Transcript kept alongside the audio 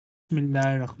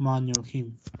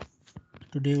Bismillahirrahmanirrahim.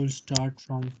 Today we'll start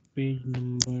from page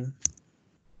number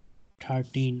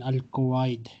 13,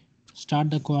 Al-Qawaid. Start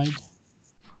the Qawaid.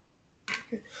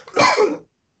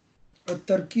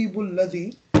 التركيب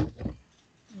الذي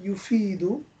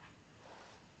يفيد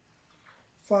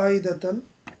فائدة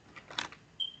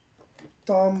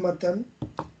تامة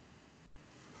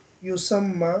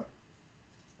يسمى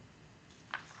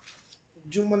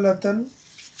جملة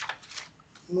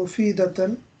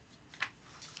مفيدة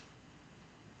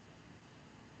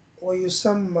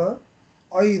ويسمى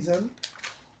أيضا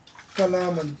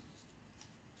كلاما.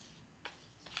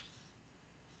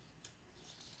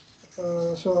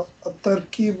 So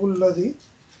التركيب الذي,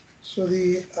 so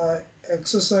the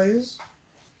exercise.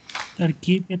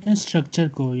 ترکیب کہتے ہیں اسٹرکچر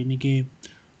کو، یعنی کہ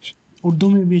اردو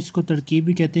میں بھی اس کو ترکیب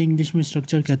بھی کہتے ہیں، انگلش میں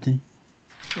اسٹرکچر کہتے ہیں.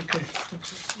 Okay.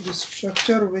 The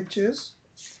structure which is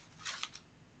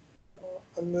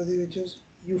الذي which is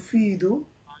يفيد.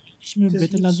 انگلش میں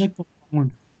بہتر لفظ ہے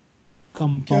compound.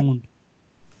 Compound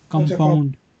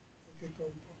compound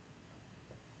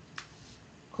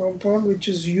compound which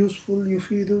is useful.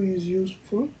 يفيد is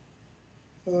useful.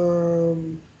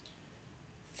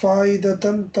 فائدة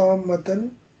تامة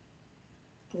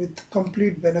with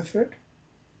complete benefit.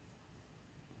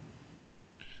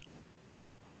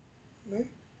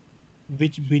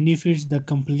 which benefits the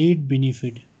complete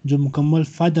benefit، جو مکمل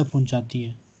فائدہ پہنچاتی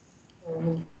ہے.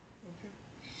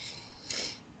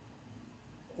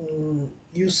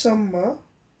 يسمى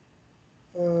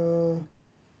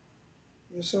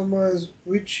is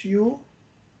which you.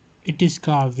 It is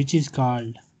called, which is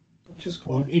called, Which is or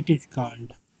called. it is called.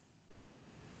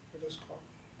 It is called.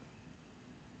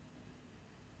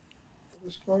 It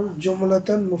is called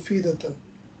Jumlatul Mufeedah,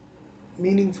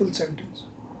 meaningful sentence.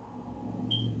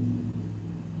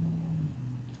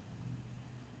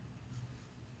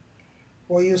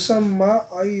 ويسمى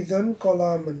أيضا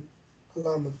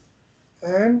كلاما,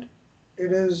 and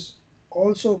it is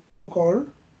also called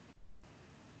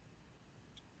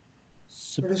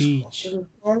speech.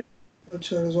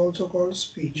 It is also called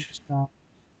speech.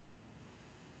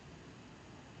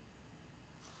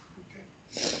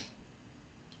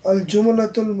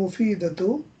 الجملة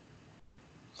المفيدة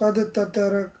قد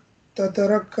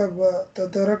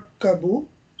تتركب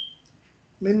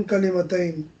من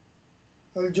كلمتين.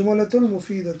 الجملة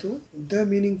المفيدة, the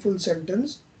meaningful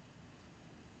sentence.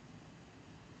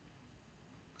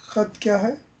 خط کیا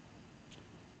ہے؟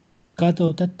 قد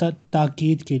ہوتا ہے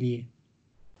تاکید کے لیے،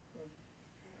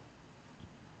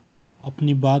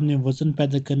 اپنی بات میں وزن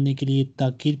پیدا کرنے کے لیے،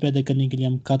 تاکید پیدا کرنے کے لیے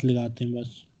ہم قد لگاتے ہیں، بس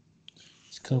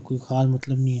اس کا کوئی خاص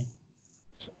مطلب نہیں ہے.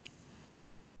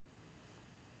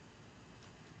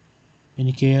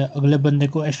 یعنی کہ اگلے بندے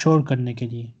کو ایشور کرنے کے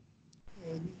لیے.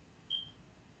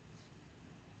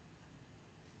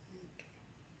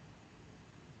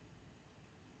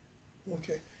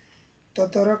 Okay.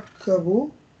 تتركب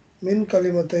من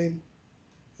كلمتين.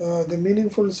 The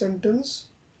meaningful sentence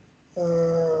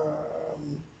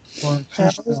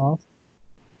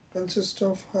consists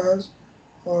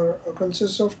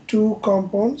of two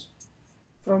compounds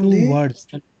from two the words.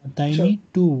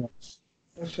 Two words.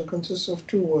 So consists of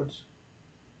two words.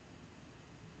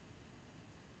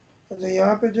 اچھا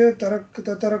یہاں پہ جو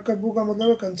تترکبو کا مطلب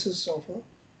ہے consists of.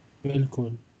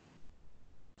 بالکل.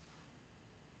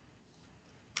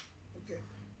 Okay.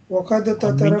 وقد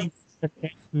تترک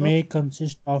may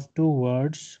consist of two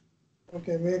words.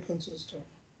 Okay, may consist of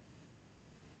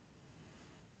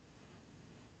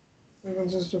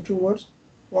two words.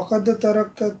 وقد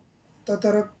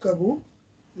تتركب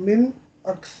من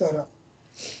أكثر,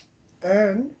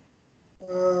 and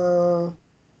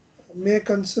may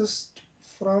consist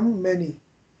from many.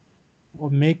 or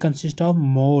may consist of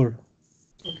more.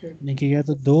 Okay. یعنی کہ یا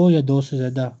تو دو یا دو سے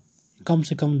زیادہ، کم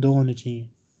سے کم دو ہونے چاہیے.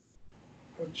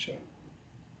 اچھا.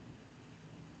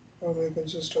 or may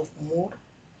consist of more.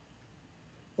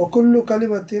 وكل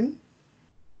كلمة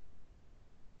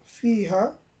فيها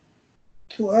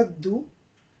تؤد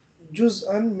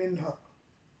جزءا منها,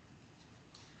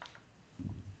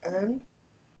 and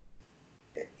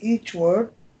each word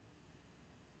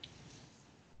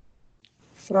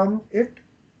from it,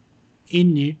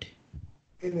 in it,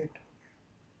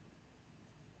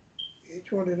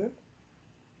 each word in it,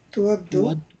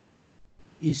 تؤد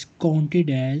is counted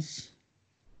as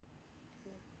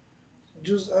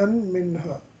جزءا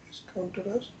منها, is counted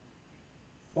as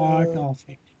part of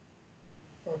it.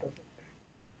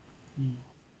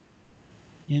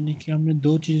 یعنی کہ ہم نے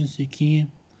دو چیزیں سیکھی ہیں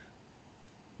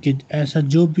کہ ایسا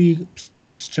جو بھی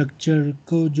اسٹرکچر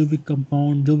کو، جو بھی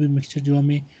کمپاؤنڈ، جو بھی مکسچر جو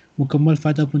ہمیں مکمل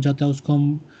فائدہ پہنچاتا ہے، اس کو ہم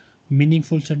میننگ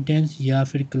فل سینٹینس یا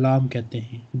پھر کلام کہتے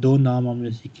ہیں. دو نام ہم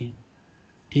نے سیکھے.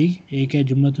 ٹھیک، ایک ہے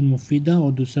جملۃ المفیدہ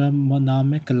اور دوسرا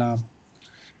نام ہے کلام.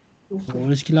 اوکے.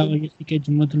 اور اس کے علاوہ یہ سیکھے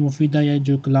جملۃ المفیدہ یا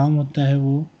جو کلام ہوتا ہے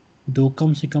وہ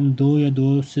کم سے کم دو یا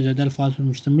دو سے زیادہ الفاظ پر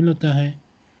مشتمل ہوتا ہے،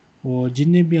 اور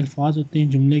جتنے بھی الفاظ ہوتے ہیں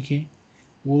جملے کے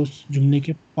وہ اس جملے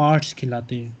کے پارٹس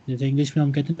کھلاتے ہیں. جیسے انگلش میں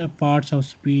ہم کہتے ہیں نا پارٹس آف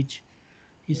اسپیچ،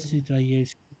 اسی طرح یہ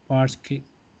اس پارٹس کے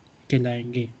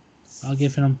کہلائیں گے. آگے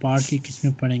پھر ہم پارٹ کی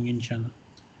قسمیں پڑھیں گے انشاءاللہ.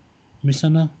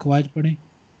 مثلا قواعد پڑھیں.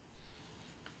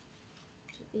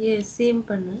 یہ سیم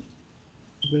پڑھنا ہے.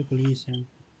 بالکل یہ سیم.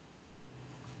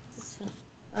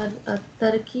 اچھا.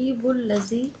 ترکیب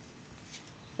الذی،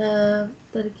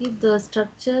 ترکیب the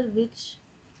structure which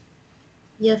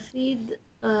یفید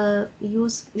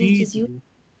which is فیدو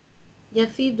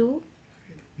یفیدو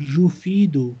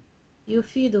یفیدو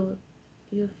یفیدو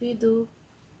یفیدو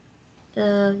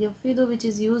یفیدو which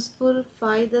is useful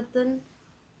فائدتاً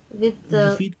with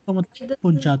یفید کا مطلب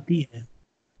پہنچاتی ہے.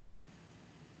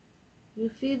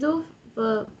 یفیدو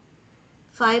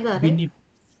فائدہ ہے، بینی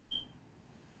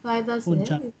فائدہ سے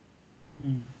پہنچا. ہے.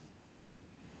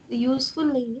 یوزفل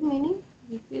نہیں ہے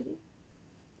میننگ یفیدو.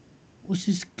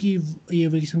 اس کی یہ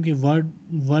قسم کی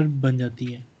ورڈ بن جاتی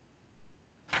ہے،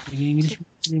 لیکن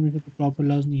انگلش میں تو پراپر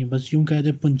لفظ نہیں ہے، بس یوں کہتے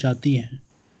ہیں پہنچاتی ہے.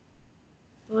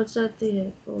 پہنچاتی ہے.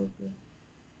 اوکے.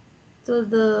 تو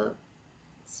the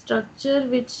structure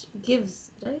which gives,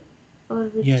 right, or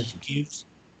which yes gives.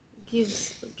 gives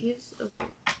okay.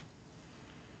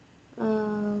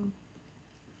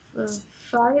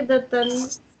 فائدتاً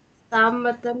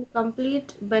تامتاً complete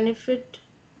benefit.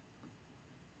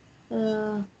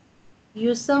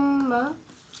 یسمى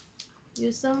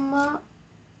یسمى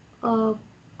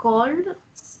called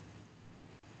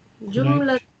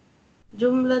correct.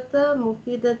 جملة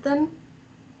مفیدة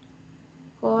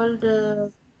called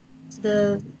the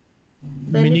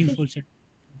meaning beneficial full set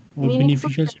اور meaningful.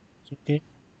 Beneficial set. Okay.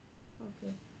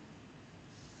 Okay.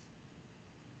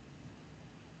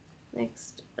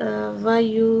 Next,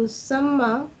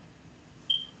 ويسمى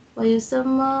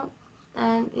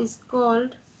and is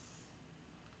called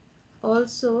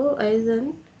also أيضا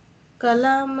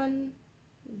كلاما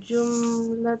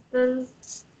جملة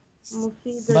بس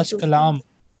مفيدة. کلام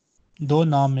دو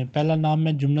نام ہے، پہلا نام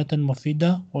ہے جملۃ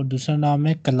مفیدہ اور دوسرا نام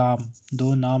ہے کلام.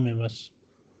 دو نام ہے بس.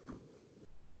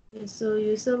 So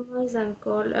يسمى and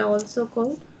called also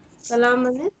called كلاما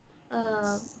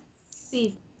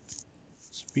speed.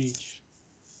 Speech.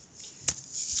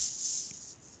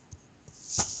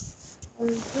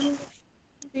 الجملة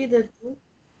المفيدة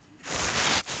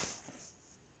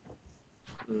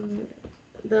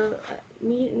the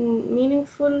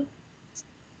meaningful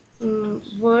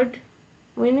word,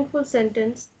 meaningful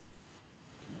sentence.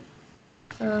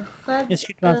 قد اس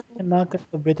کی ٹرانسلیشن نہ کریں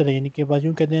تو بہتر ہے، یعنی کہ بعض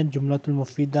یوں کہتے ہیں جملۃ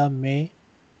المفیدہ میں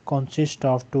consist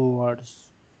of two words.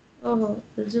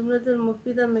 الجملة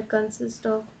المفيدة may consist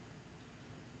of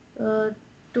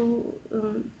two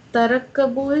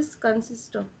تركبوا is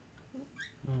consist of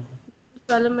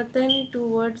كلمتين two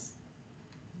words.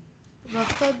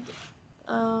 وقد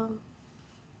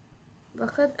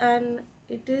وقد and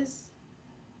it is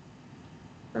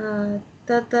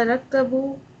تتركب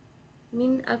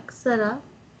من أكثر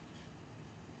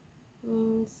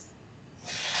means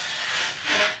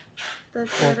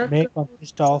اور may تتركب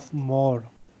consist of more.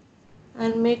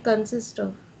 and may consist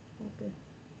of. Okay.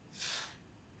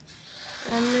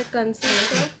 And may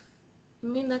consist of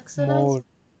min aksara is more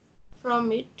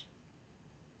from it.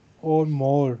 or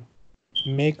more.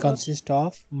 May Or consist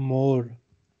of more.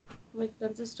 may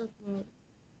consist of more.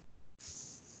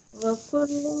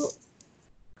 وكل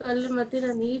كلمة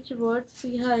and each word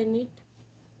فيها in it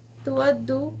تود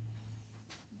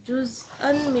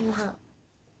جزءا منها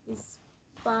is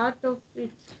part of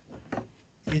it.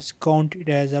 Is counted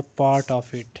as a part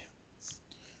of it.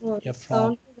 Or Yeah, is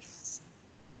from. counted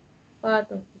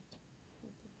part of it.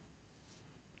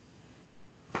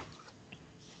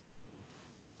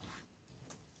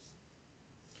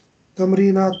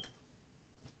 تمرینات.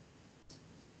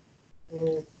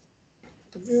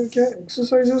 تو یہ کیا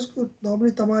exercises کو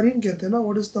normally تمارین کہتے ہیں نا.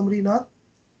 What is تمرینات؟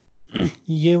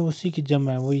 یہ اسی کی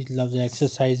جمع ہے، وہی لفظ ہے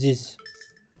ایکسرسائزز.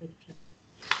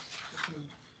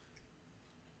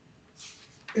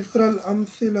 اقرا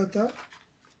الامثلة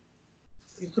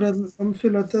اقرا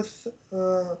الامثلة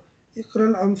اقرا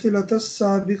الامثلة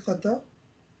السابقة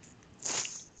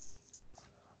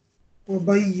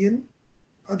وبين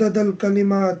عدد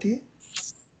الكلمات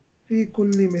في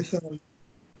كل مثال.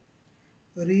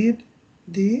 read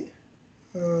the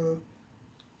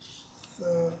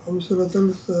أمثلة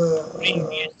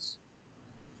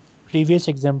Previous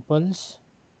examples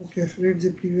okay, read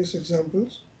the previous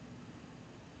examples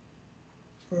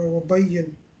وبين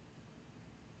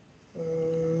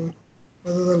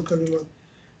عدد الكلمات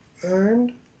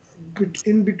and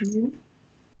in between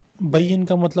بین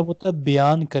کا مطلب ہوتا ہے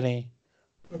بیان کریں.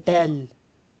 اچھا tell,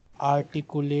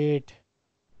 articulate,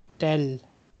 tell.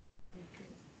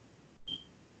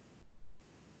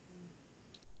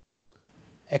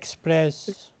 Express.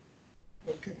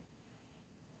 okay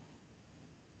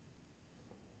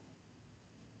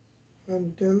and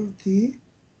tell the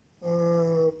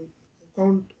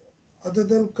count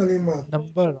عدد الكلمات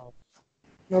number of.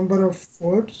 number of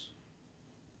words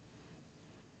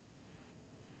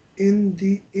in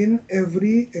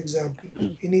every example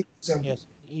in each example yes,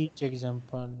 H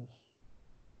example.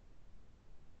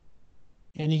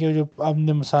 یعنی کہ جو آپ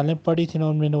نے مثالیں پڑھی تھی نا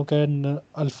ان میں نے وہ کہا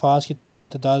الفاظ کی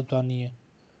تعداد بتانی ہے،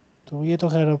 تو یہ تو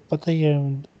خیر پتہ ہی ہے.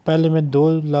 پہلے میں 2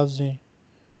 لفظ ہیں،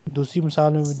 دوسری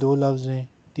مثال میں بھی 2 لفظ ہیں،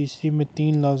 تیسری میں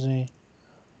 3 لفظ ہیں،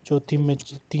 چوتھی میں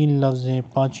 3 لفظ ہیں،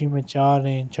 پانچویں میں 4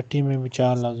 ہیں، چھٹی میں بھی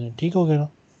 4 لفظ ہیں. ٹھیک ہو گیا نا؟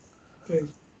 right.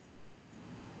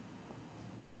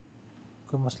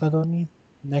 کوئی مسئلہ تو نہیں ہے؟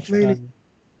 نیکسٹ نہیں بتا نہیں دیں.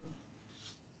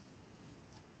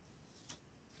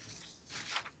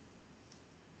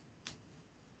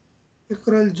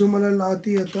 اقرأ الجمل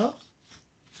الآتية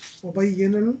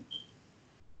وبين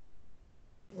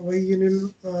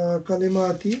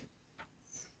الكلمات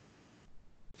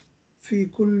في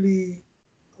كل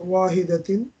واحدة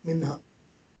منها.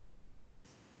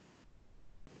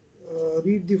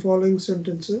 Read the following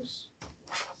sentences.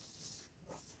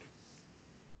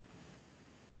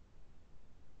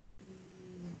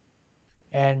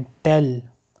 And tell, and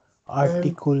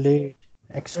articulate,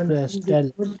 and express. Tell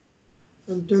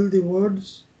tell the words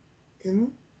in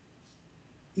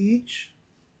each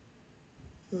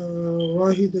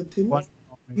واحدة one.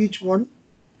 each one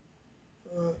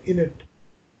in it.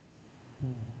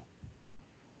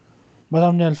 بس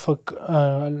ہم نے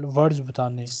ورڈز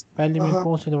بتانے. پہلے میں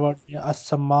کون سے ورڈ ہیں؟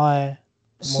 السما ہے،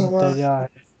 السماء ممتجہ ہے،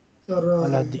 ہے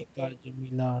الحدیقہ،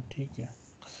 جمیلہ. ٹھیک ہے.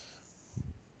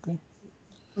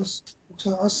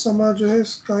 اچھا السما جو ہے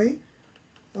اسکائی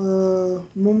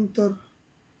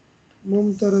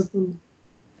ممترتن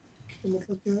کا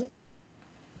مطلب کیا ہے؟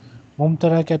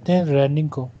 ممطرہ کہتے ہیں ریننگ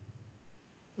کو.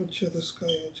 اچھا تو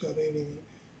اسکائی اچھا ریننگ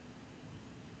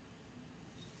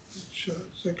اچھا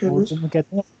سیکنڈ اردو میں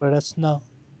کہتے ہیں برسنا.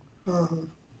 ہاں ہاں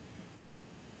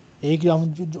ایک ہم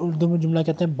اردو میں جملہ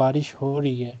کہتے ہیں بارش ہو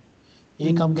رہی ہے،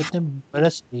 ایک ہم کہتے ہیں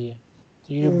برس رہی ہے.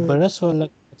 تو یہ برس والا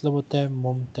مطلب ہوتا ہے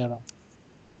ممطرہ.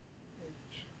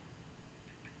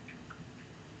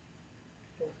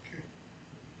 اوکے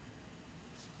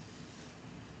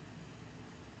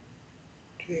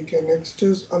ٹھیک ہے. Next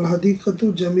is الحدیقۃ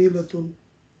جمیلۃ.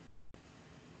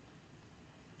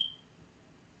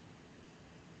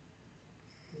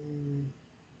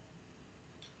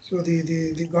 So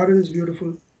the garden is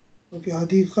beautiful. Okay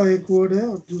Hadiqa ایک ورڈ ہے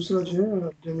اور دوسرا جو ہے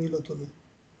جمیلۃ ہے.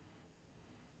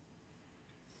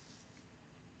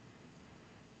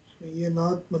 یہ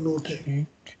نعت منوط ہے.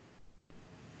 ٹھیک.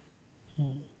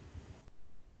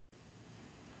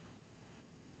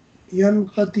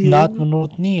 ینقطع نعت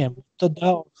منوط نہیں ہے، مبتدا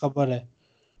اور خبر ہے.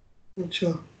 اچھا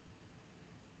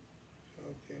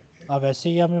اوکے اب ایسے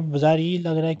ہی ہمیں بظاہر یہی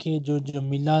لگ رہا ہے کہ جو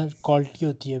جمیلہ کوالٹی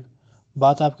ہوتی ہے،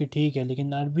 بات آپ کی ٹھیک ہے،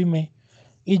 لیکن عربی میں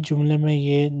اس جملے میں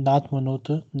یہ نعت منوط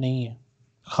نہیں ہے،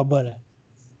 خبر ہے.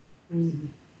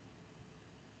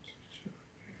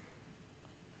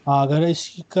 ہاں اگر اس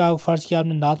کا فرض کیا آپ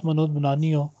نے نعت منوط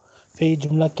بنانی ہو، پھر یہ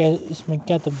جملہ اس میں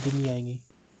کیا تبدیلی آئے گی؟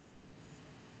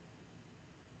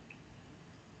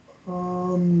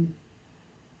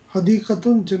 حدیقۃ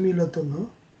جمیلۃ ہاں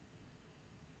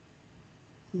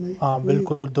نہیں ہاں وہی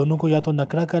بالکل، دونوں کو یا تو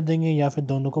نکرہ کر دیں گے یا پھر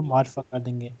دونوں کو معرفہ کر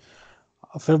دیں گے.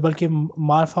 پھر بلکہ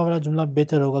معرفہ والا جملہ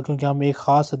بہتر ہوگا کیونکہ ہم ایک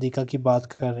خاص حدیقہ کی بات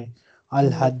کر رہے ہیں.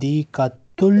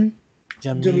 الحدیقۃ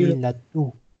جمیلہ الجمیلۃ.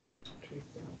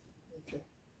 ٹھیک ہے اوکے.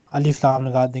 الف لام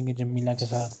لگا دیں گے جمیلہ کے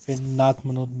ساتھ، پھر نعت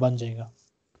منوط بن جائے گا.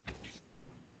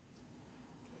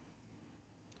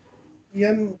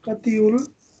 ینقطع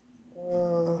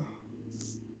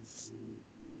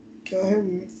کیا ہے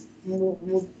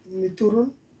متر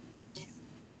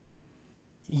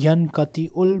ینقطع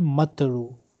المطر.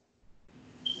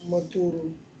 متور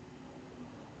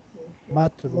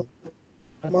مطر،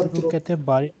 مطر متر کہتے ہیں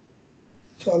بارش.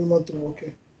 چال متر اوکے.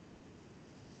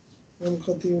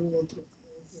 ینقطع المطر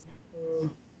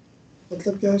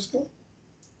مطلب کیا ہے اس کا؟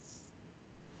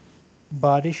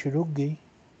 بارش رک گئی.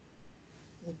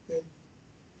 Okay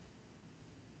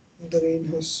the rain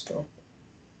has stopped.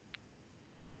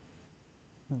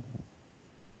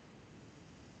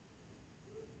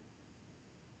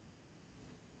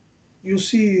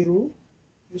 يسير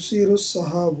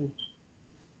السحاب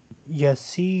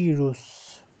یسیرس.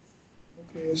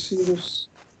 Okay یسیر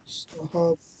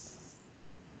السحاب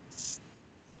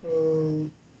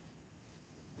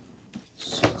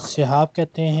سحاب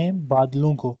کہتے ہیں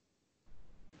بادلوں کو.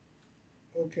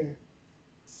 Okay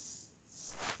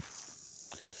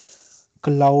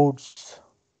clouds.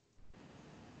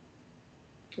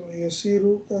 تو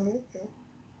یسیرو کا ہے کیا؟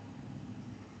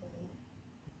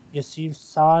 یسیر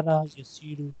سارا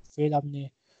یسیر فعل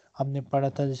ہم نے پڑھا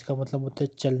تھا جس کا مطلب ہوتا ہے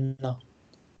چلنا.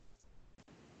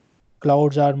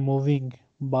 Clouds are moving.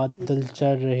 بادل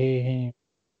چل رہے ہیں،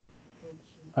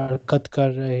 حرکت کر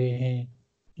رہے ہیں،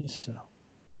 اس طرح.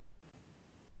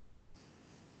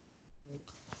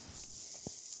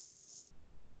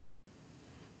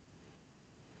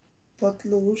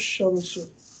 تطلع الشمس.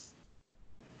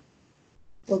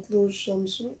 تطلع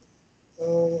الشمس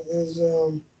is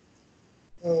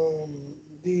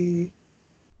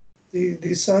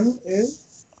the sun is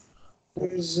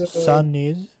sun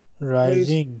is rising.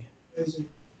 Rising. rising.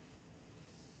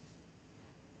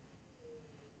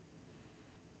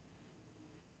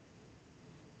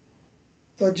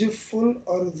 تجف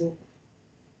الأرض.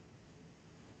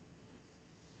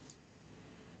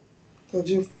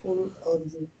 تجف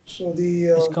الأرض. So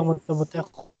اس کا مطلب ہوتا ہے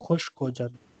خشک ہو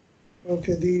جانا.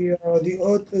 okay the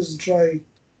earth is dry.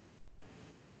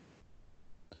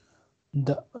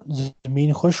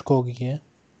 زمین خشک ہو گئی ہے.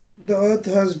 The earth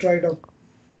has dried up.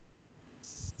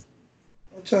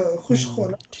 اچھا خشک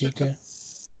ہونا. ٹھیک ہے.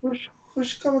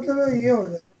 خشک کا مطلب ہے یہ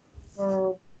ہونا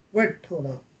ویٹ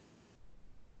ہونا.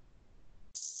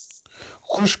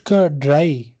 خشک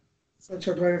ڈرائی.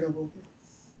 اچھا ڈرائیڈ اپ. اوکے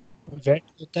ویٹ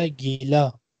ہوتا ہے گیلا،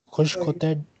 خشک ہوتا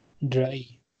ہے ڈرائی.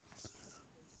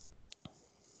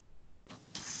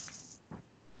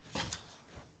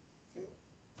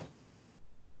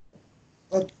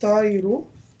 الطائر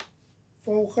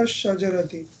فوق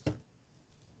الشجرة.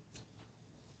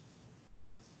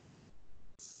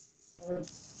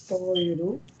 الطائر.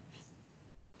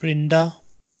 پرندہ.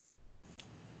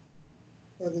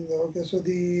 Okay, so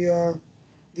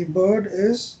the bird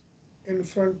is in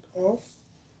front of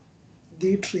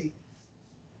the tree.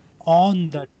 On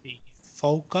the tree.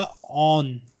 فوقا on.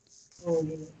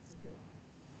 Okay.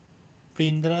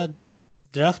 پرندہ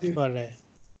درخت پر ہے.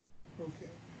 Okay.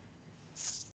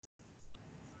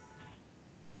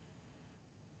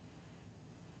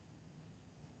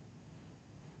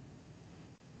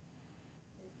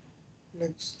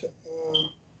 Next,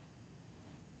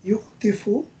 يختف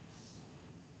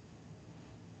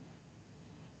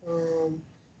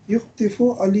يختف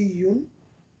علي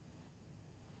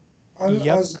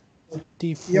الأزهر.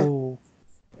 یکتفو.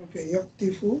 Okay,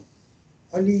 يختف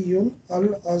علي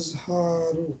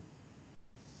الأزهار.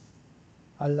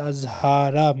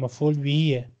 الازہارا مفعول بھی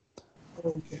ہے.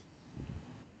 Okay.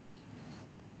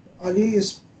 Ali is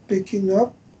picking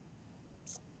up.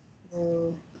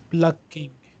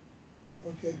 plucking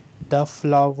Okay. the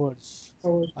flowers.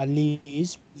 Our Ali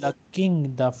is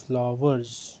plucking the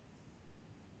flowers.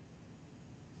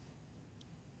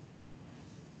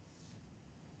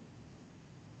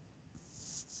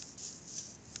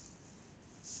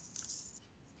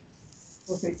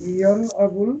 okay.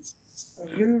 يلعب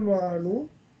الغلمان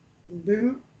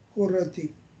بالكرة.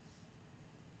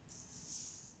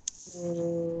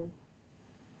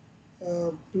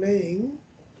 Playing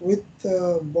with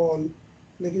ball.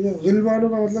 لیکن غلمانوں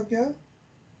کا مطلب کیا ہے؟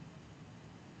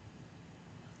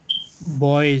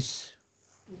 Boys.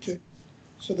 Okay.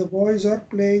 So the boys are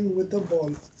playing with the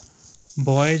ball.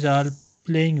 Boys are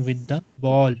playing with the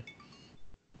ball.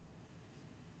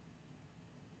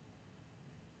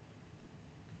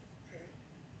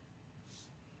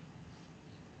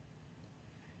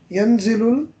 ينزل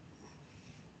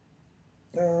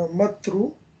المطر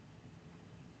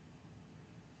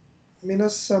من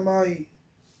السماء.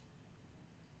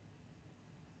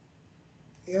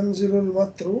 ينزل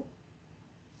المطر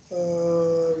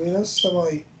من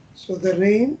السماء. So the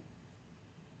rain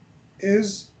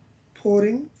is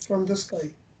pouring from the sky.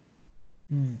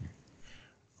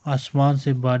 آسمان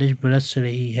سے بارش برس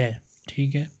رہی ہے.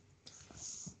 ٹھیک ہے.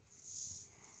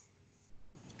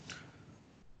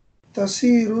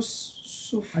 تسير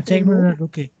اچھا ایک السفن. منٹ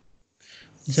رکے.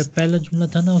 جب پہلا جملہ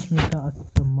تھا نا اس میں تھا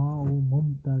السماء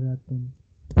ممطرۃ،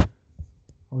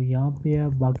 اور یہاں پہ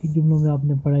باقی جملوں میں آپ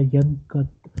نے پڑھا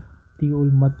ینقطع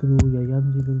المطر یا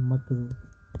ینزل المطر.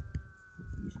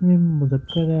 اس میں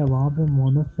مذکر ہے، وہاں پہ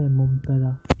مؤنث ہے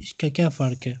ممطرہ. اس کا کیا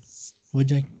فرق ہے؟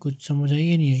 وجہ کچھ سمجھ آئی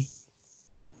یا نہیں آئی؟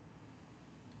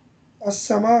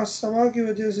 السماء کی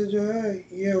وجہ سے جو ہے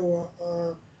یہ ہوا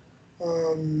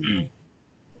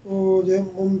وہ جو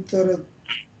ممطرت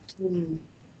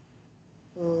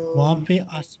وہاں پہ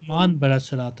آسمان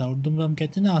برس رہا تھا، اردو میں ہم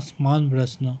کہتے ہیں نا آسمان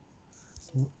برسنا،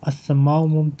 تو السماء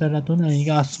ممطرۃ یعنی کہ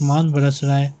آسمان برس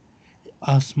رہا ہے،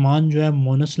 آسمان جو ہے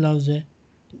مونس لفظ ہے،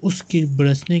 تو اس کی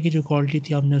برسنے کی جو کوالٹی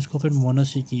تھی آپ نے اس کو پھر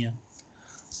مونس ہی کیا.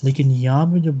 لیکن یہاں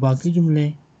پہ جو باقی جملے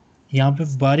ہیں یہاں پہ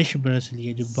بارش برس رہی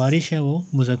ہے، جو بارش ہے وہ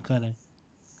مذکر ہے.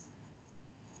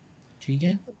 ٹھیک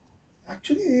ہے،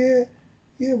 ایکچولی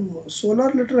یہ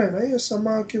سولار لیٹر ہے نا یہ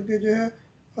سما، کیونکہ جو ہے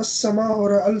السما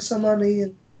اور السما نہیں ہے.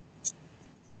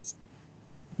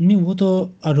 نہیں وہ تو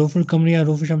حروف القمریہ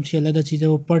حروف شمسی علیحدہ چیز ہے،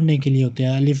 وہ پڑھنے کے لیے ہوتے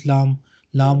ہیں، الف لام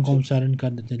لام کو اچھا ہم سائلنٹ کر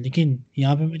دیتے ہیں، لیکن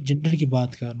یہاں پہ میں جنڈر کی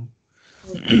بات کر رہا ہوں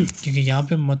کیونکہ یہاں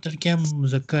پہ مطلب کیا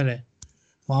مذکر ہے،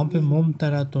 وہاں پہ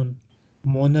ممتراتن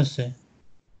مونس ہے،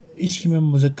 اس کی میں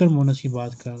مذکر مونس کی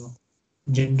بات کر رہا ہوں،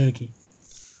 جنڈر کی.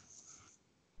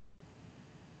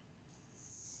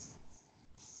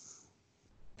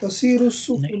 تصیر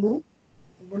السفن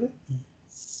بولے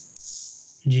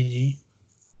جی جی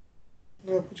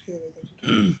میں کچھ کہہ رہا تھا.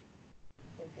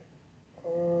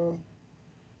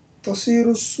 تصیر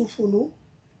السفن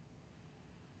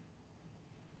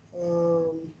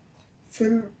فی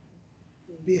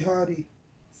البحاری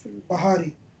فی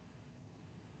البحاری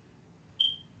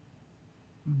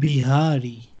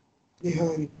بہاری.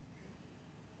 بحاری.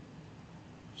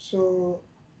 سو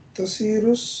تصیر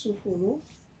السفن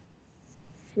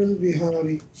فی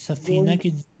البحاری سفینہ going کی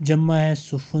جمع ہے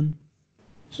سفن،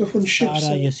 سفن ships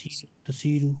سارا یسیر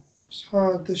تسیرو.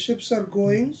 ہاں the ships are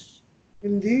going yes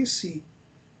in the sea.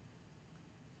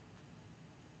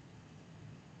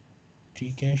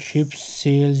 ٹھیک ہے، شپ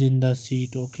sales in the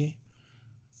set. Okay,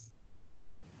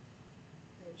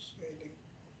 Sailing.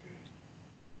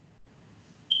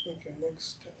 Okay,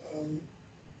 next.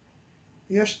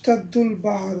 يشتد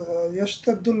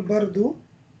البرد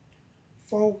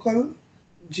فوق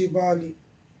الجبال.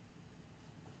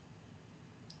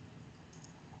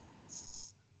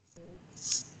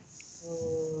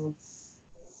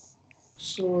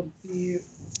 So the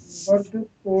برد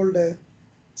cold ہے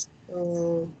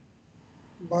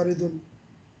باردن،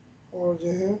 اور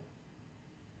جو ہے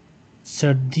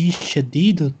سردی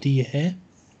شدید ہوتی ہے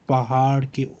پہاڑ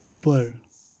کے اوپر،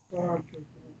 پہاڑ کے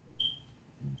اوپر.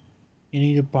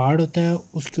 یعنی جو پہاڑ ہوتا ہے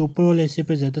اس کے اوپر والے حصے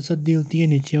پہ زیادہ سردی ہوتی ہے،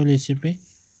 نیچے والے حصے پہ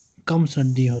کم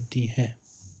سردی ہوتی ہے.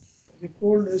 The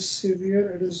cold is severe.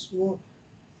 It is more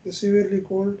severely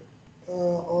cold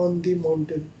on the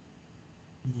mountain.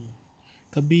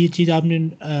 کبھی یہ چیز آپ نے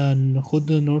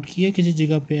خود نوٹ کی ہے کسی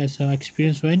جگہ پہ، ایسا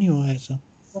ایکسپیرینس ہوا نہیں ہوا ایسا؟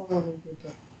 ہاں ہوتا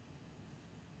ہے.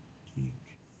 ٹھیک،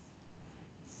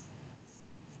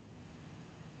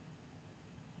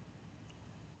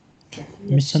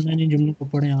 Next. مسندانی جملوں کو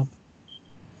پڑھیں آپ.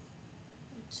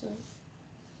 اچھا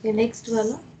یہ نیکسٹ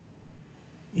والا.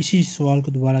 اسی سوال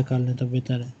کو دوبارہ کر لیں تو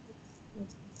بہتر ہے.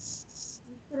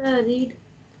 read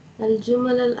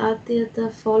الجمل الآتیة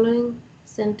following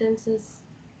sentences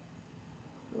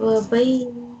وبين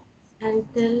and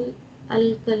tell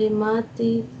الكلمات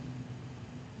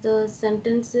the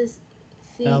sentences The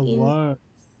في in word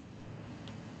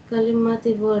كلمات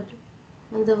word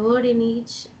and the word in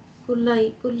each كل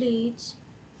each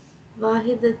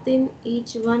واحدة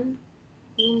each one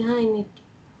منها in it.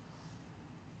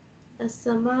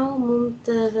 السماء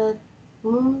ممطرة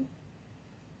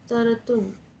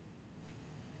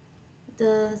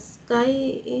the sky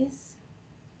is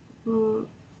uh,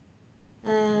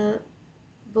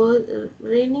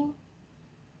 raining.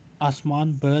 آسمان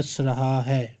برس رہا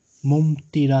ہے،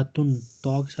 ممطراتن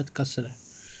تو کے ساتھ کسر ہے،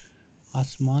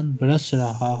 آسمان برس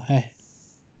رہا ہے.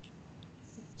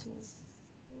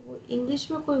 انگلش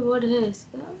میں کوئی ورڈ ہے اس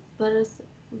کا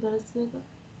برسنے کا؟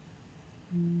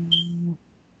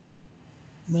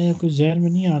 میں کوئی ذہن میں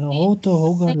نہیں آ رہا، ہو تو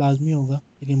ہوگا، لازمی ہوگا،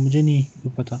 لیکن مجھے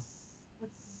نہیں پتا.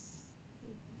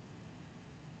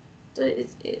 تو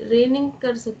ریننگ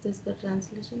کر سکتے اس کا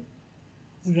ٹرانسلیشن.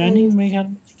 ریننگ میرے خیال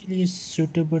میں اس کے لیے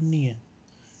سوٹیبل نہیں ہے،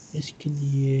 اس کے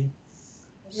لیے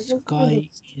اسکائی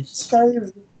اسکائی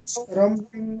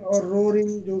رمبلنگ اور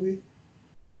رورنگ جو بھی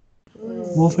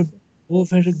وہ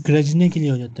پھر گرجنے کے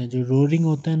لیے ہو جاتا ہے. جو رورنگ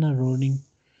ہوتا ہے نا، رورنگ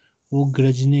وہ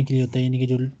گرجنے کے لیے ہوتا ہے، یعنی کہ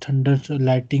جو تھنڈر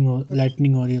لائٹنگ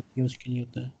ہو رہی ہوتی ہے اس کے لیے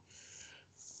ہوتا ہے.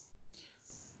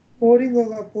 پورنگ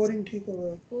ہوگا، پورنگ ٹھیک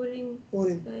ہوگا. پورنگ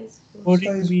پورنگ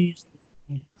رورنگ بھی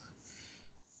یہ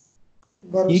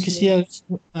برس کسی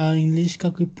انگلش کا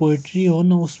کوئی پوئٹری ہو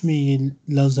نا اس میں یہ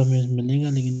لفظ ہمیں ملے گا،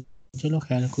 لیکن چلو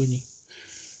خیر کوئی نہیں،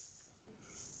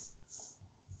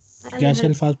 کیسے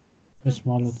الفاظ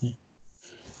استعمال ہوتے ہیں.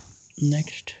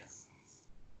 Next.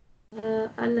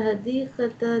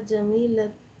 الحدیقة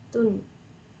جمیلۃ.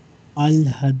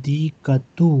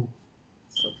 الحدیقۃ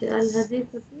okay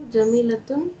الحدیقة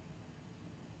جمیلۃ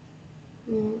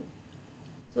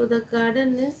So the garden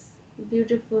is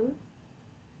beautiful.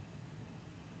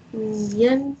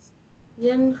 Yan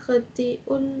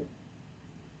yankhati'ul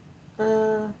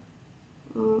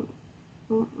m-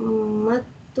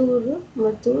 matur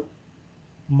matur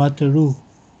مترو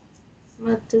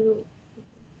maturu.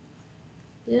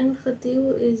 Yankhati'u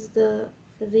is the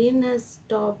rain has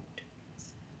stopped.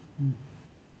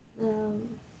 Um,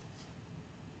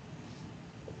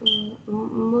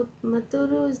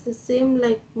 maturu is the same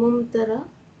like mumtara.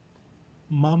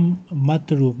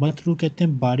 مترو کہتے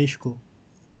ہیں بارش کو،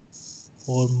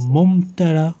 اور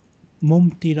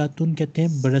ممتراتن کہتے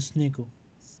ہیں برسنے کو.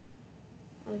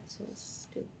 اچھا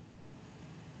ٹھیک.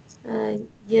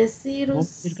 یسیرس.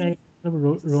 ممتر کا ایک مطلب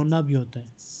رونا بھی ہوتا ہے.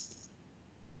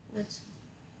 اچھا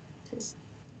ٹھیک.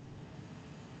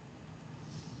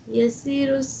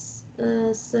 یسیرس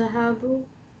sahabu,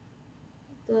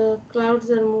 the clouds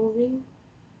are moving.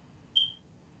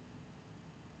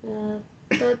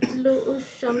 Tatlu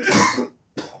shams,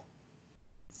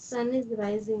 sun is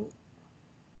rising.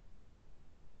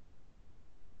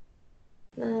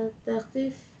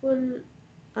 Takhiful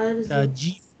arzu,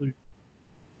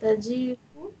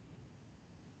 tajifu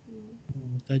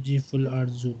الارض tajiful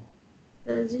arzu,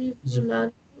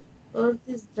 earth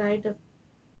is dried up.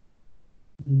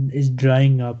 is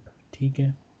drying up. ٹھیک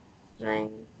ہے.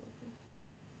 Drying.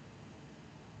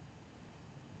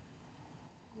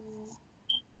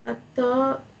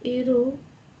 At-ta'iru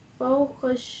fawqa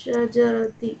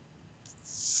ash-shajarati,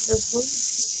 the birds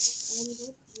on the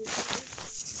tree.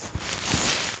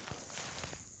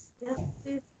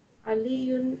 Yaqtif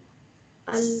aliyun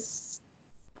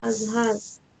al-azhar,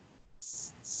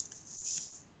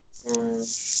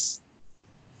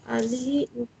 Ali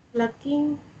is plucking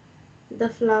the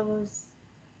flowers.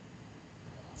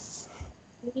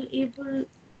 Yul'ibul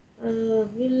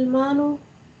Wilmanu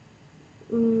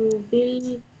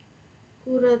bil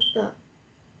kurata.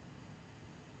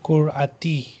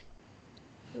 قرعتی.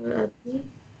 Kurati.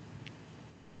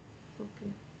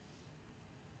 Okay.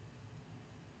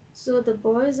 So the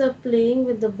boys are playing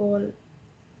with the ball.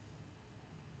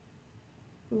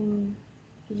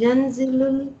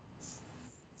 Yanzilul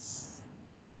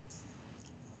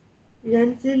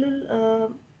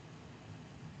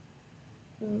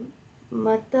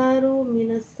mataru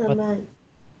minas samai.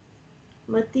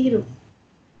 Matiru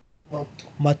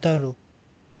مطر.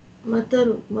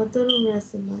 minas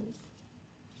samai.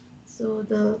 So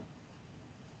the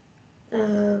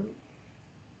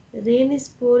rain is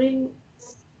pouring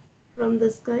from the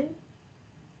sky.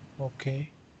 Okay.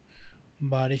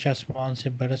 بارش آسمان سے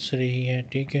برس رہی ہے.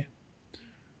 ٹھیک ہے.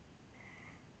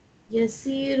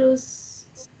 Yasirus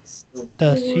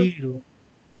تسیر.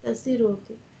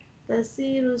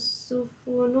 Tasiru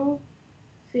sufunu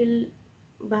fil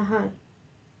bahar.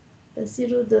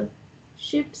 Tasiru, the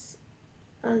ships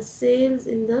sails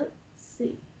in the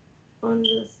sea, on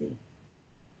the sea.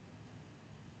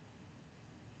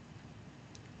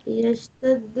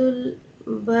 Yashtadul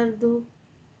bardu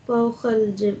fawqal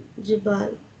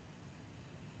jibal.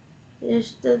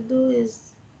 Yashtaddu is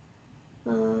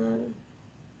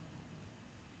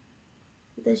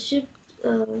the ship.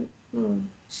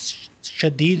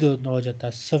 شدید ہو جاتا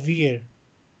ہے. سویئر.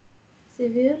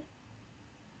 Severe.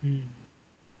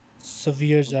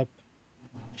 سویئرز اپ.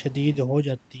 شدید ہو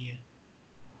جاتی ہے.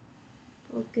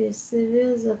 Okay,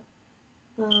 severe up.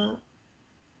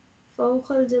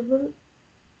 فوقل جبل.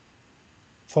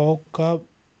 فوق کا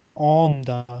آن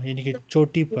دا یعنی کہ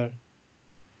چوٹی پر.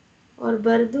 اور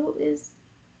بردو از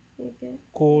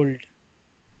کولڈ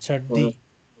سردی.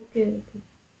 Okay.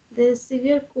 There is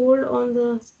severe cold on the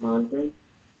mountain.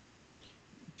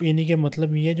 یعنی کہ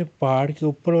مطلب یہ جو پہاڑ کے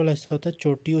اوپر والا حصہ ہوتا ہے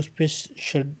چوٹی، اس پہ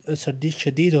سردی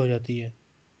شدید ہو جاتی ہے.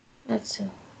 اچھا.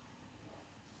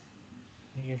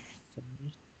 یہ سردی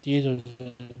تیز ہو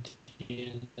جاتی ہے.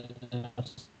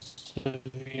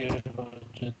 severe ہو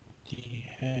جاتی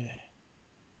ہے.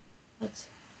 اچھا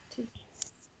ٹھیک.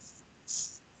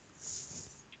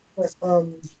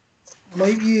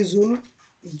 ميز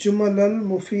الجمل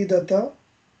المفيدة.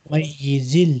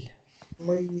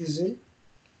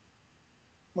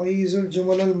 ميز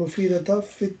الجمل المفيدة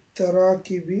في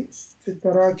التراكيب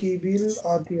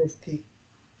الآتية.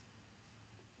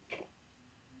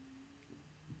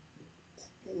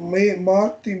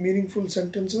 Mark the meaningful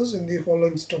sentences in the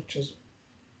following structures.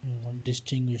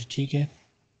 Distinguish. ٹھیک ہے.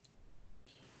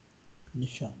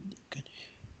 نشاندہی کریں.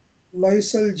 ليس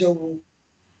الجو.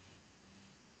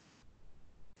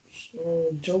 So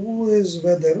jawu is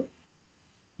weather.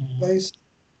 Lice,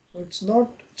 it's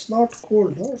not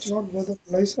cold, no? It's not weather.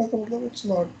 Laisa کا مطلب it's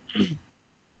not.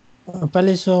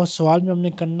 پہلے سوال میں ہم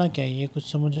نے کرنا کیا ہے، یہ کچھ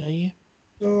سمجھ آئی ہے؟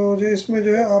 تو جو اس میں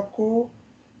جو ہے آپ کو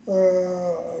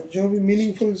جو بھی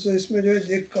میننگ فل اس میں جو ہے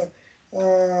ایک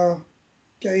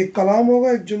کیا ایک کلام ہوگا،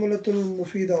 ایک جملۃ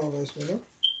المفیدہ ہوگا اس میں نا؟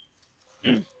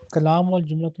 کلام اور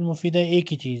جملۃ المفیدہ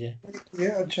ایک ہی چیز ہے. یہ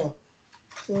اچھا.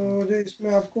 تو جو اس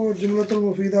میں آپ کو جملۃ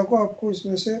المفیدہ کو آپ کو اس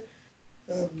میں سے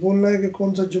بولنا ہے کہ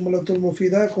کون سا جملۃ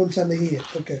المفیدہ ہے کون سا نہیں ہے.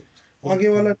 اوکے، آگے بالکل.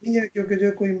 والا نہیں ہے کیونکہ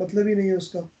جو کوئی مطلب ہی نہیں ہے اس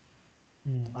کا.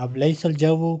 اب لیس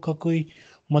الجو کا کوئی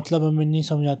مطلب ہمیں نہیں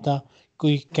سمجھ آتا.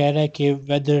 کوئی کہہ رہا ہے کہ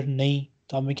ویدر نہیں،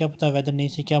 تو ہمیں کیا پتا ویدر نہیں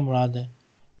سے کیا مراد ہے.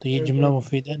 تو یہ جملہ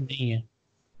مفیدہ نہیں ہے.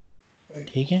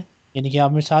 ٹھیک ہے، یعنی کہ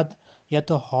ہمیں ساتھ یا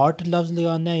تو ہاٹ لفظ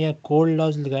لگانا ہے یا کولڈ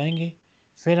لفظ لگائیں گے،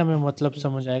 پھر ہمیں مطلب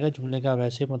سمجھ آئے گا جملے کا.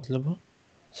 ویسے مطلب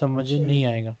سمجھ صحیح. نہیں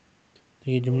آئے گا.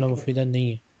 تو یہ جملہ اوکے مفیدہ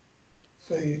نہیں ہے.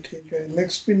 صحیح ٹھیک ہے.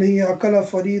 نیکسٹ بھی نہیں ہے. اکل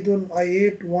فرید آئی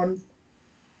ایٹ ون.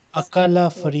 اکلا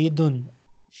فریدن،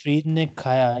 فرید نے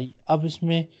کھایا. اب اس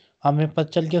میں ہمیں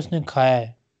پتہ چل گیا اس نے کھایا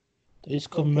ہے، تو اس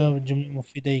کو اوکے میں جملہ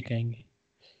مفیدہ ہی کہیں گے.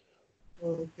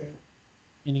 اوکے.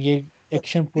 یعنی یہ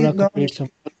ایکشن پورا فرید نام. کمپلیٹ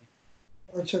سمجھ.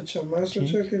 اچھا اچھا، میں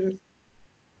سوچا ٹھیک. کہ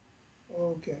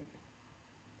اوکے.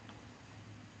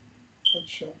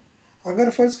 اچھا، اگر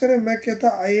فرض کریں میں کہتا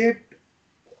آئی ایٹ،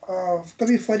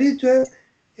 کبھی فرید جو ہے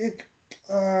ایک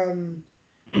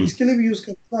اس کے لیے بھی یوز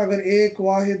کرتا نا، اگر ایک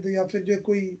واحد یا پھر جو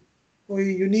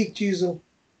کوئی یونیک چیز ہو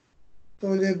تو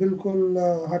یہ بالکل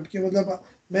ہٹ کے مطلب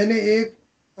میں نے ایک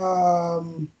آم،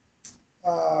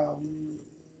 آم،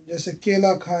 جیسے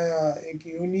کیلا کھایا، ایک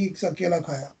یونیک سا کیلا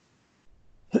کھایا.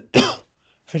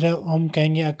 پھر ہم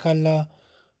کہیں گے اکل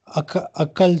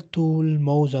طول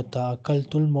موزتا، اکل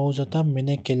طول موزتا، میں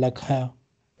نے کیلا کھایا.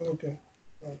 Okay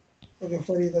okay.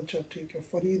 فرید، اچھا ٹھیک ہے.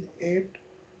 فرید ایٹ،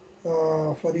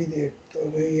 فرید ایٹ، تو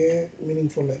یہ میننگ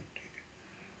فل ہے.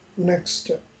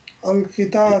 Next,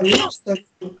 القطارو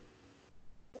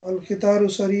القطارو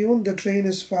سریون، the train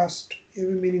is fast. یہ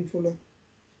بھی میننگ فل ہے.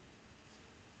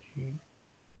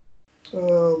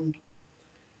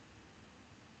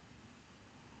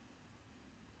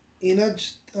 انج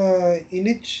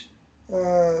انچ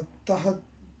تحت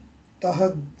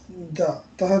تحت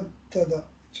تحت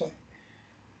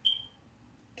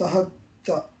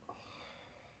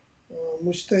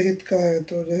مجتہد کا ہے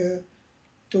تو جو ہے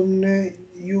تم نے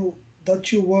you that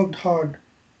you worked hard.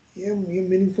 یہ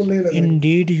میننگ فل نہیں لگ رہا.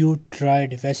 Indeed you tried.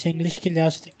 ویسے انگلش کے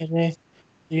لحاظ سے کہہ رہے ہیں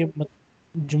یہ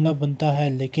جملہ بنتا ہے،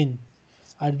 لیکن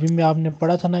عربی میں آپ نے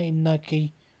پڑھا تھا نا انا کی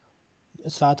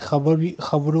ساتھ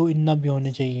خبرو انا بھی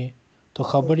ہونے چاہیے. تو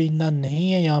خبر انا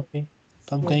نہیں ہے یہاں پہ،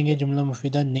 تو ہم کہیں گے جملہ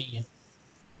مفیدہ نہیں ہے.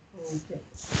 اوکے.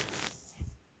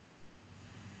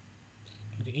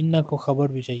 کیونکہ انا کو خبر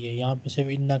بھی چاہیے، یہاں پہ صرف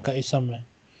انا کا اسم ہے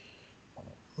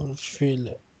اور فعل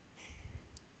ہے.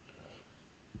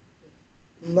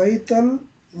 لیت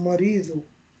المریض،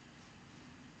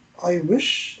 I wish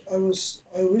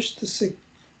the sick.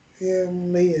 یہ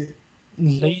نہیں ہے.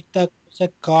 لئی تک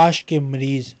کاش کے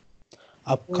مریض.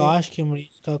 اب کاش کے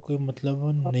مریض کا کوئی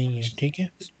مطلب نہیں ہے. ٹھیک ہے،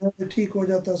 اس میں ٹھیک ہو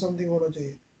جاتا، سم تھنگ ہونا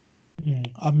چاہیے.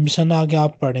 اب مثلا آگے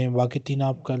آپ پڑھیں، باقی تین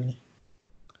آپ کر لیں.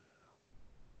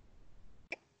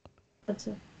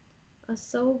 اچھا.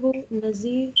 الثوب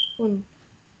نظیف،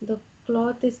 the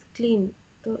cloth is clean.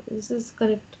 تو this is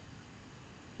correct.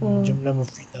 جملہ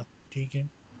مفیدہ. ٹھیک ہے.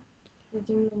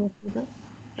 جملہ مفیدہ.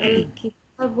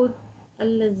 الکتاب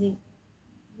الذی،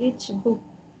 which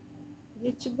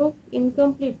book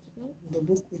incomplete, right? The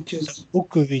book which is. The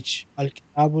book which.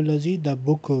 الکتاب الذی، the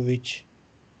book which.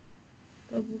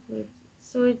 The book which.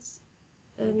 So it's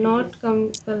not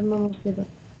kalma mufida.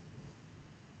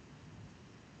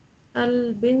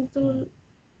 Al-bintul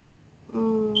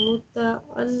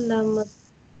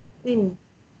muta'allamatin.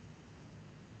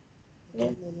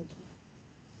 Yeah.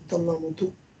 متلمتو.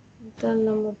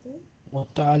 Muta'allamatu. متعلمۃ.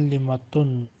 Muta'allamatun.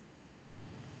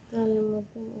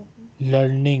 Okay.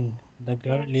 Learning. The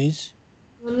girl is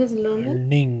One is learning.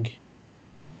 learning.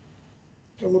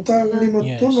 تو متعلمتن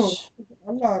Yes.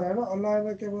 اللہ آ رہا ہے نا، اللہ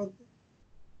آنے کے بعد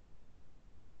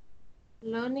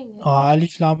Learning ہے.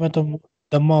 الف لام میں تو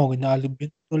دمہ ہوگی نا.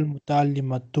 البنت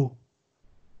المتعلمۃ.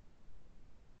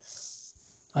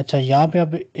 اچھا، یہاں پہ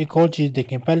اب ایک اور چیز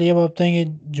دیکھیں. پہلے یہ بتائیں کہ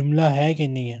جملہ ہے کہ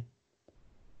نہیں ہے.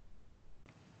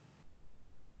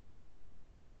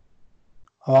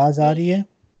 آواز آ رہی ہے؟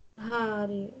 ہاں آ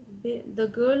رہی ہے. The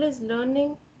girl is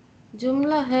learning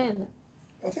جملہ ہے نا.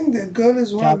 I think the girl is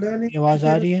کیا one آپ کو learning. میری آواز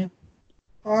آ رہی ہے؟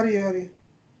 آ رہی ہے.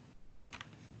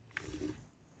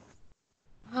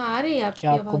 ہاں آ رہی ہے آپ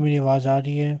کیا کی آپ کو آواز. میری آواز آ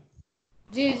رہی ہے؟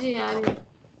 جی جی آ رہی ہے.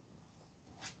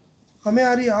 ہمیں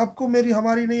آ رہی ہے، آپ کو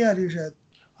ہماری نہیں آ رہی شاید.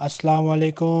 السلام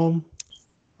علیکم.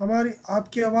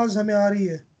 آپ کی آواز ہمیں آ رہی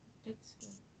ہے.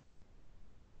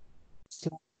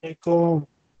 السلام علیکم.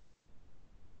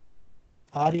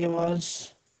 آ رہی آواز؟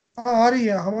 ہاں آ رہی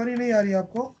ہے، ہماری نہیں آ رہی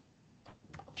آپ کو؟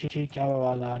 ٹھیک ہے،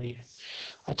 آواز آ رہی ہے.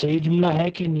 اچھا یہ جملہ ہے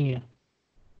کہ نہیں ہے؟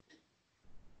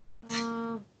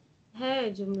 ہے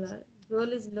جملہ.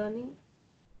 Girl is learning.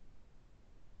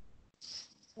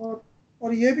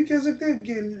 اور یہ بھی کہہ سکتے ہیں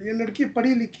کہ یہ لڑکی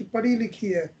پڑھی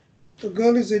لکھی ہے، تو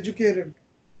گرل از ایجوکیٹڈ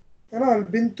ہے نا.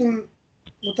 البنت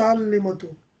المتعلمۃ.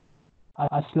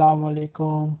 السلام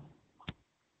علیکم.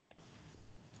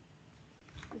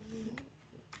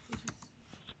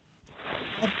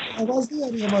 آپ آواز نہیں آ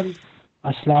رہی ہماری؟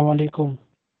 السلام علیکم.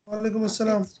 وعلیکم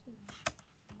السلام.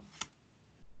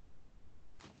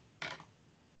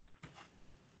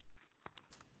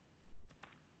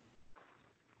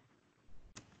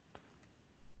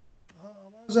 ہاں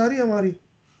آواز آ رہی ہے ہماری؟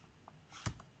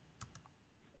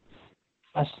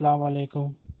 السلام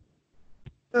علیکم.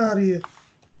 آ رہی ہے.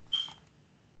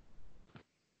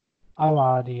 اب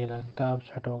آ رہی ہے، لگتا ہے اب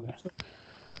سیٹ ہو گیا.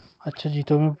 اچھا جی،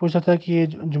 تو میں پوچھا تھا کہ یہ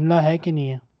جملہ ہے کہ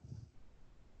نہیں ہے؟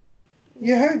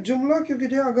 یہ ہے جملہ، کیونکہ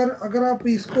جو اگر آپ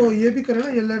اس کو یہ بھی کریں نا،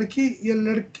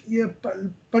 یہ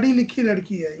پڑھی لکھی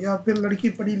لڑکی ہے یا پھر لڑکی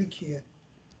پڑھی لکھی ہے،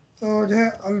 تو جو ہے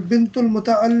البنت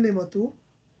المتعلمۃ،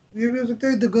 یہ بھی ہو سکتا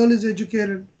ہے the girl is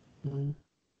educated.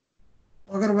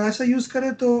 اگر ویسا یوز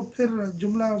کرے تو پھر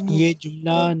جملہ یہ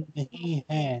جملہ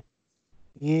نہیں ہے،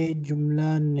 یہ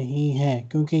جملہ نہیں ہے،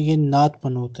 کیونکہ یہ نعت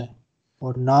منوط ہے،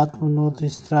 اور نعت منوط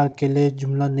اس طرح اکیلے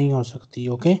جملہ نہیں ہو سکتی.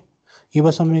 اوکے، یہ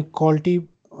بس ہمیں کوالٹی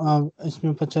اس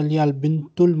میں پتہ چل گیا.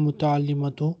 البنت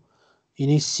المتعلمۃ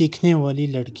یعنی سیکھنے والی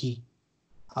لڑکی.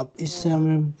 اب اس سے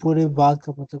ہمیں پورے بات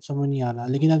کا مطلب سمجھ نہیں آ رہا،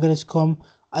 لیکن اگر اس کو ہم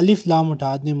الف لام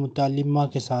ہٹا دیں متعلمہ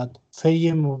کے ساتھ، پھر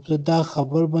یہ مبتدا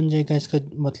خبر بن جائے گا، اس کا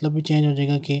مطلب بھی چینج ہو جائے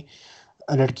گا کہ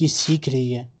لڑکی سیکھ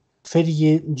رہی ہے، پھر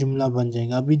یہ جملہ بن جائے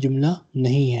گا. ابھی جملہ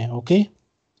نہیں ہے. اوکے،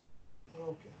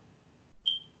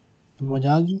 سمجھ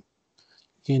آ گئی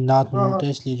کہ نعت ہاں منوط ہے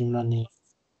اس لیے جملہ نہیں ہے.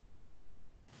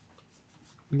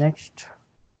 نیکسٹ.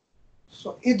 سو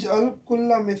اجعل کل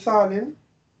مثال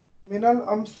من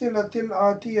الامثلة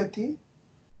الآتية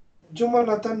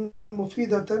جملة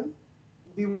مفيدة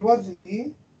بوضع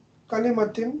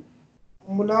كلمة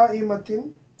ملائمة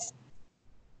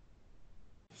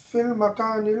في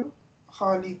المكان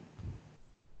الخالي.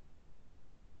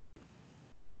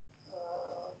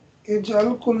 اجعل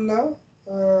كل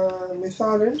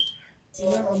مثال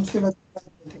من الأمثلة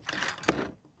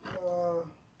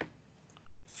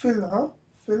فل. ہاں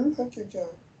فل ہے کہ کیا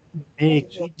ہے؟ میک،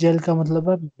 جل کا مطلب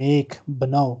ہے میک،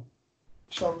 بناؤ.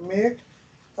 اچھا make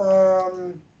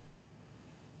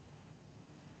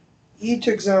each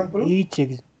example H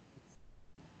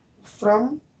from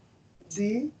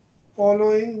the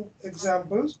following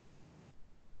examples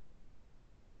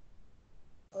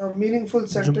a meaningful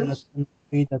جملہ sentence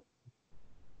مفیدہ.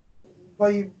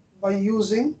 by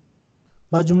using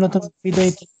بس جملہ تو مفیدہ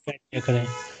ہی کیا کریں.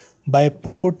 By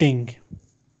putting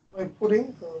by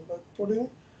putting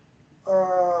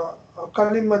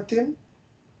kalimatin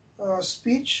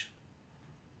speech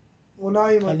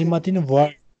mulaimatin. کلمات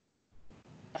ورڈ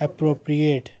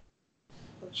اپروپریٹ.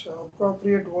 اچھا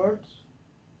appropriate words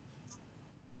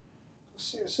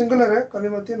سنگولر ہے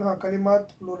کلمتین، ہاں کلمات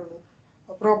پلورل ہے.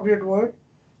 appropriate word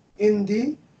in the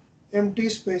empty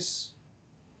spaces.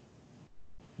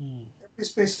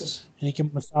 یعنی کہ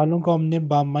مثالوں کو ہم نے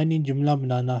بامعنی جملہ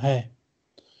بنانا ہے.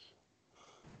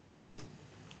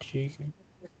 ٹھیک ہے.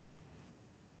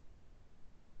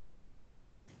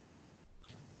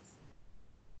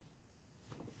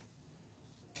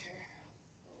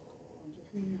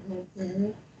 یہاں پہ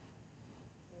ہے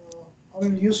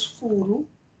اليسفور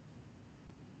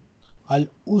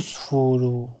العصفور.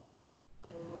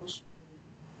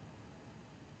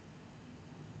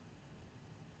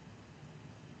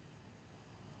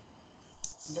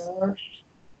 dash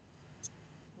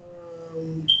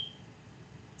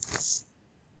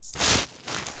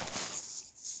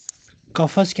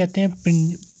قفس کہتے ہیں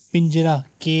پنجرہ،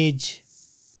 کیج.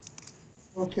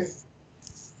 اوکے.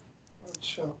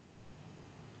 اچھا اور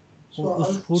سو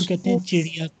عصفور کہتے ہیں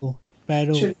چڑیا کو،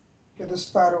 پیرو. the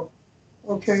sparrow.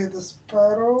 Okay the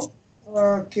sparrow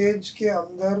cage کے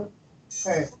اندر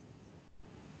ہے.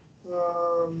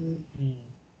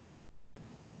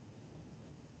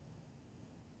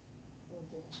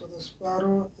 Okay, so the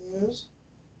sparrow is,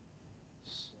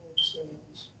 let's say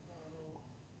the sparrow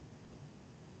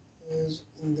is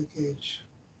in the cage.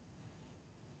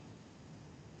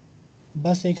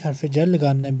 بس ایک حرف جر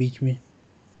لگانا ہے بیچ میں.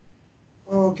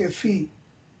 اوکے فی.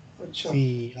 اچھا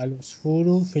فی العصفور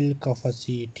فی القفص.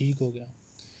 ٹھیک ہو گیا.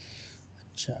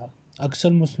 اچھا،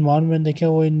 اکثر مسلمان میں دیکھا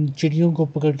وہ ان چڑیوں کو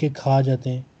پکڑ کے کھا جاتے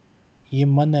ہیں. یہ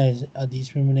من ہے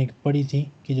حدیث میں نے ایک پڑھی تھی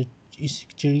کہ جو اس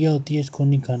چڑیا ہوتی ہے اس کو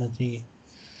نہیں کھانا چاہیے.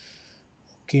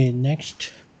 Okay next.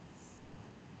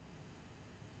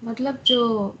 مطلب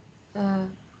جو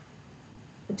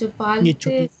یہ پالتے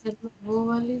چھوٹی وہ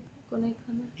والی کو نہیں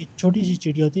کھانا. یہ چھوٹی سی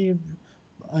چڑیا ہوتی ہے,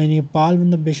 یعنی پال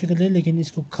بندہ بے شک لے لیکن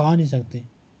اس کو کھا نہیں سکتے.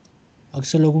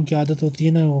 اکثر لوگوں کی عادت ہوتی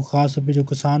ہے نا, وہ خاص طور پہ جو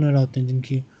کسان وغیرہ ہوتے ہیں جن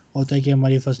کی ہوتا ہے کہ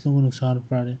ہماری فصلوں کو نقصان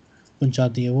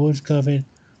پہنچاتی ہے, وہ اس کا پھر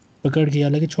پکڑ کے,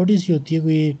 حالانکہ چھوٹی سی ہوتی ہے,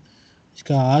 کوئی اس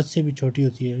کا ہاتھ سے بھی چھوٹی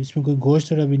ہوتی ہے, اس میں کوئی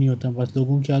گوشت وغیرہ بھی نہیں ہوتا, بس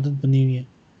لوگوں کی عادت بنی ہوئی ہے,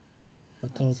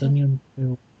 پتہ ہوتا اچھا, نہیں ان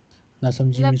کو, نہ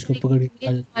سمجھی میں اس کو پکڑ کے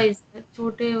کھا میٹ جاتے ہیں. وائز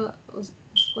چھوٹے اس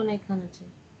کو نہیں کھانا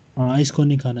چاہیے. ہاں اس کو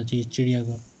نہیں کھانا چاہیے چڑیا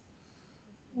کو.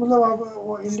 مطلب آپ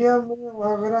وہ انڈیا میں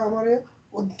وغیرہ ہمارے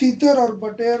وہ تیتر اور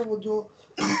بٹیر وہ جو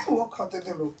وہ کھاتے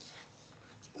تھے لوگ.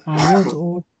 ہاں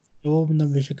وہ مطلب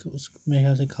بے شک اس میں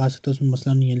خیال سے کھا سکتے, اس میں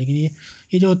مسئلہ نہیں ہے, لیکن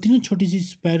یہ جو ہوتی ہے نا چھوٹی سی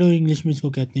اسپیرو, انگلش میں اس کو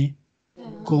کہتے ہیں,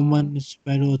 کامن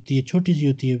اسپیرو ہوتی ہے, چھوٹی سی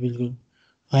ہوتی ہے بالکل,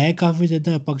 ہے کافی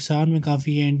زیادہ, پاکستان میں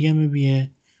کافی ہے, انڈیا میں بھی ہے,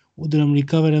 ادھر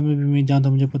امریکہ وغیرہ میں بھی, میں جہاں تک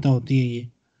مجھے پتہ ہوتی ہے یہ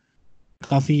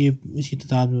کافی یہ اسی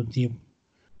تعداد میں ہوتی ہے,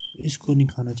 اس کو نہیں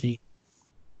کھانا چاہیے.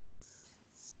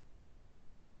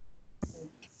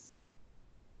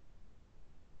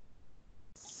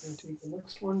 ٹھیک ہے,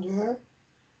 نیکسٹ ون جو ہے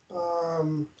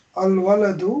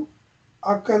الولد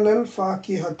اکل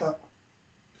الفاکہۃ.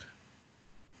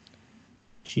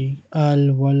 جی,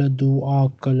 الولد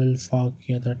آکل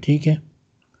الفاکہۃ, ٹھیک ہے.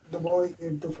 The boy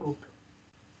ate the fruit.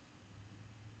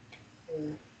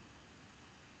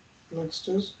 Next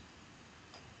is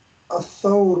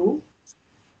الثور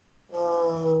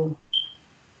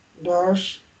dash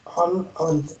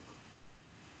الارض.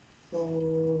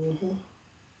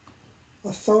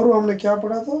 الثور ہم نے کیا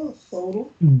پڑھا تھا؟ الثور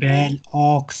بیل,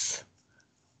 آکس,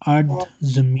 ارد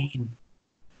زمین,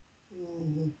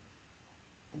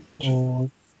 اور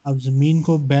اب زمین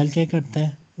کو بیل کیا کرتا ہے,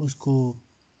 اس کو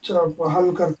حل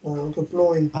کرتا ہے تو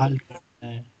پلوئنگ. حل کرتا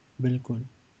ہے, بالکل.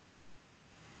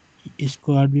 اس کو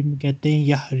عربی میں کہتے ہیں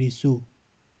یحرسو,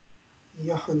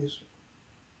 یحرس.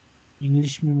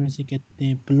 انگلش میں سے کہتے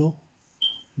ہیں پلو,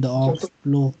 دا تو آکس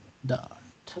پلو دا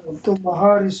ارتھ. تو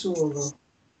مہارسو ہوگا.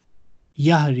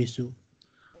 یحرسو,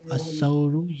 یحرس.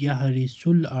 الثور یحرس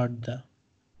الارض.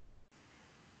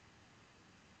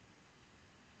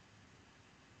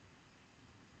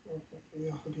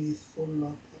 یحرس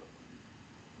اللہ.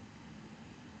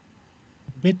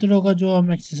 بہتر ہوگا جو ہم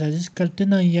ایکسرسائزز کرتے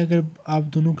نا, یہ اگر آپ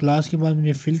دونوں کلاس کے بعد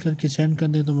مجھے فل کر کے سینڈ کر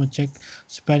دیں تو میں چیک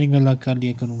اسپیلنگ الگ کر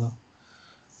لیا کروں گا.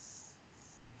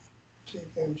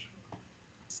 ٹھیک ہے انشاءاللہ.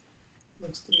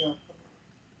 نیکسٹ 3 آپ.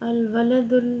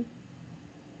 الولد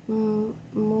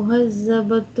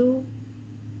المہذبۃ,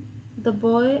 the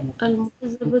boy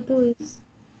المہذبۃ is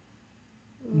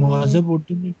مہذب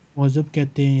اردو میں مہذب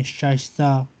کہتے ہیں, شائستہ,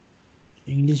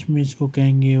 انگلش میں اس کو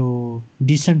کہیں گے وہ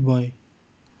decent boy.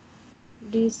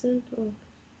 decent.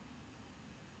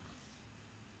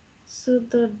 So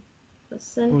the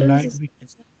sentence polite is بھی کہہ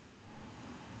سکتے ہیں.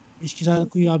 اس کے ساتھ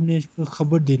کوئی آپ نے اس کو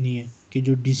خبر دینی ہے کہ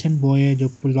جو ڈیسنٹ بوائے ہے, جو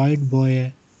پولائٹ بوائے ہے,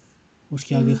 اس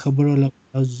کے آگے خبر والا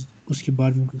لفظ اس کے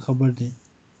بارے میں کوئی خبر دیں.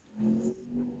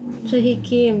 he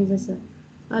came جیسا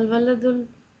الولد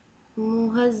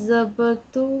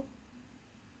المہذبۃ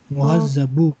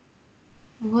مہذبو,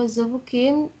 مہذب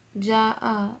came جاء.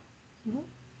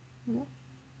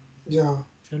 جا.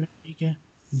 چلیں ٹھیک ہے,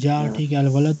 جا, ٹھیک ہے.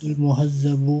 الولد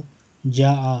المہذب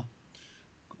جا,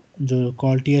 جو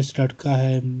کوالٹیس لڑکا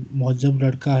ہے, مہذب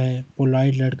لڑکا ہے,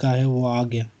 پولائٹ لڑکا ہے, وہ آ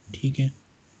گیا, ٹھیک ہے.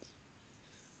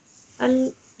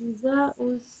 الحذاء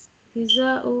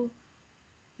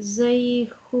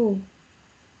زیخ.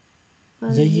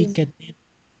 زیح کہتے ہیں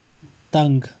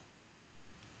تنگ,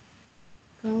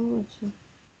 اچھا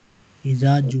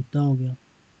حذاء جوتا ہو گیا,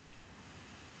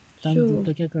 تنگ شو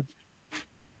جوتا کیا کرتا ہے,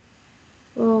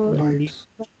 اور لکڑی.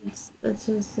 بائٹس.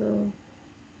 اچھا سو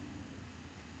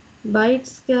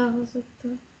بائٹس کیا ہو سکتا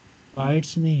ہے؟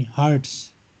 بائٹس نہیں, ہارٹس.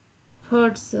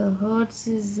 hurts hurts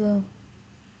is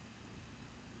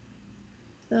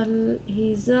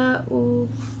الحذاء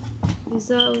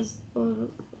حذاء اور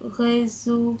غیظ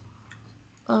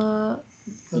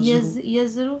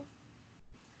یزرو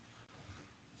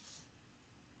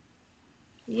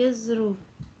یزرو.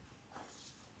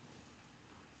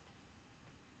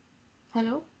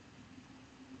 ہیلو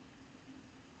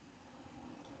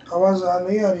آواز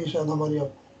نہیں آ رہی شاید ہماری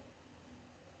آپ کو.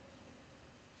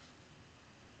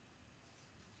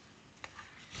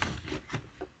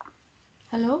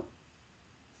 Hello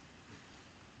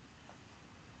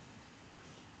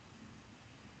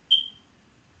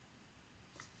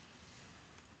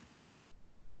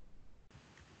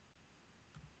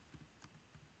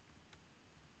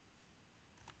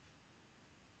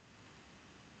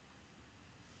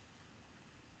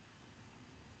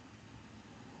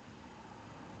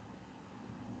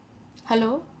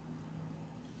Hello.